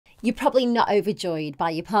You're probably not overjoyed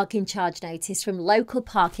by your parking charge notice from Local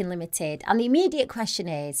Parking Limited, and the immediate question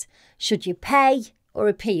is, should you pay or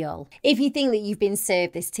appeal? If you think that you've been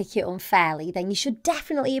served this ticket unfairly, then you should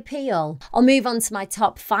definitely appeal. I'll move on to my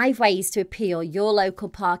top 5 ways to appeal your local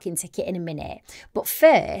parking ticket in a minute. But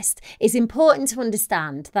first, it's important to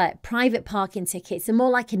understand that private parking tickets are more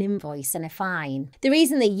like an invoice than a fine. The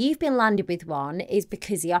reason that you've been landed with one is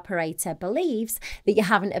because the operator believes that you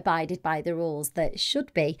haven't abided by the rules that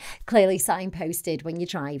should be clearly signposted when you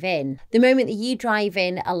drive in. The moment that you drive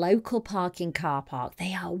in a local parking car park,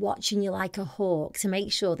 they are watching you like a hawk to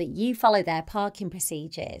make sure that you follow their parking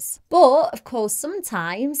procedures. But, of course,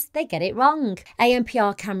 sometimes they get it wrong.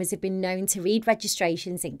 ANPR cameras have been known to read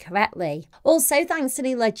registrations incorrectly. Also, thanks to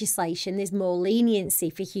new legislation, there's more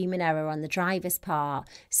leniency for human error on the driver's part,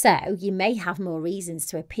 so you may have more reasons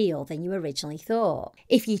to appeal than you originally thought.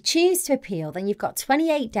 If you choose to appeal, then you've got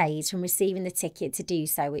 28 days from receiving the ticket to do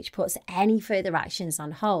so, which puts any further actions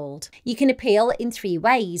on hold. You can appeal in 3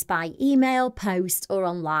 ways: by email, post, or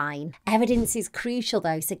online. Evidence is crucial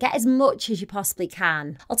though, so get as much as you possibly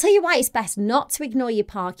can. I'll tell you why it's best not to ignore your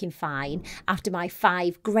parking fine after my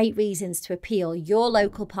 5 great reasons to appeal your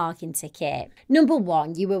local parking ticket. Number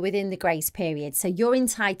 1, you were within the grace period, so you're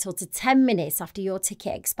entitled to 10 minutes after your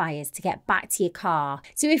ticket expires to get back to your car.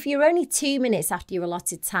 So if you're only 2 minutes after your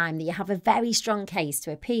allotted time, then you have a very strong case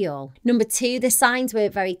to appeal. Number 2, the signs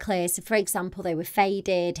weren't very clear, so for example they were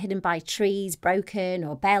faded, hidden by trees, broken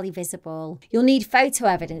or barely visible. You'll need photo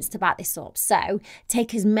evidence to back this up, so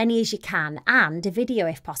take as many as you can, and a video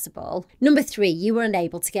if possible. Number 3, you were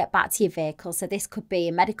unable to get back to your vehicle, so this could be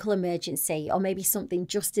a medical emergency or maybe something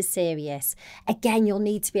just as serious. Again, you'll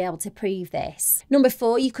need to be able to prove this. Number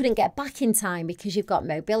 4, you couldn't get back in time because you've got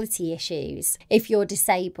mobility issues. If you're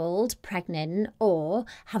disabled, pregnant, or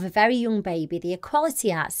have a very young baby, the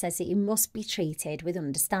Equality Act says that you must be treated with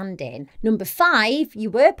understanding. Number 5, you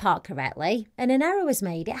were parked correctly and an error was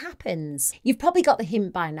made. It happens. You've probably got the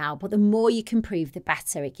hint by now, but the more you can prove, the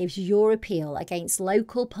better. It gives your appeal against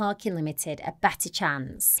Local Parking Limited a better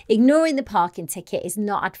chance. Ignoring the parking ticket is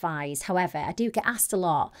not advised. However, I do get asked a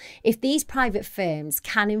lot if these private firms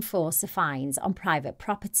can enforce the fines on private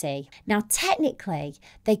property. Now, technically,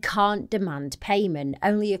 they can't demand payment,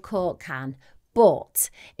 only a court can. But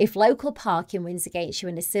if local parking wins against you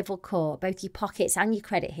in a civil court, both your pockets and your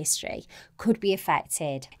credit history could be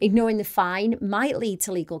affected. Ignoring the fine might lead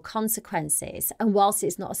to legal consequences, and whilst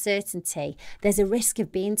it's not a certainty, there's a risk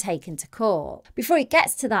of being taken to court. Before it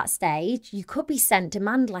gets to that stage, you could be sent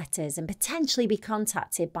demand letters and potentially be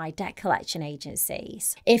contacted by debt collection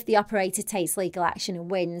agencies. If the operator takes legal action and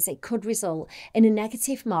wins, it could result in a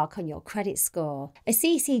negative mark on your credit score. A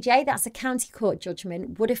CCJ, that's a county court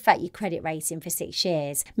judgment, would affect your credit rating for 6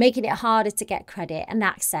 years, making it harder to get credit and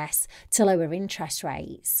access to lower interest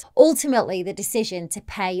rates. Ultimately, the decision to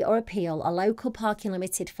pay or appeal a Local Parking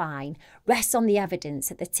Limited fine rests on the evidence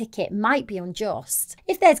that the ticket might be unjust.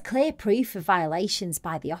 If there's clear proof of violations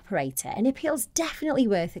by the operator, an appeal's definitely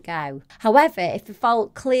worth a go. However, if the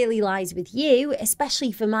fault clearly lies with you,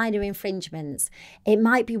 especially for minor infringements, it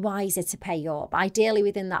might be wiser to pay up, ideally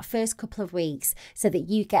within that first couple of weeks, so that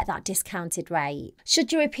you get that discounted rate.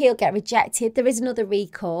 Should your appeal get rejected, there is another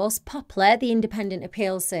recourse. Poplar, the independent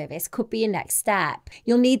appeals service, could be your next step.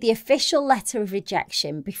 You'll need the official letter of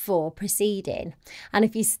rejection before proceeding. And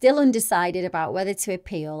if you're still undecided about whether to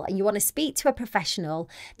appeal and you want to speak to a professional,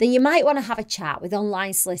 then you might want to have a chat with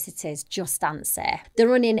online solicitors JustAnswer. They're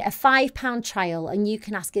running a £5 trial and you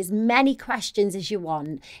can ask as many questions as you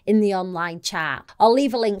want in the online chat. I'll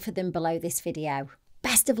leave a link for them below this video.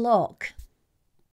 Best of luck.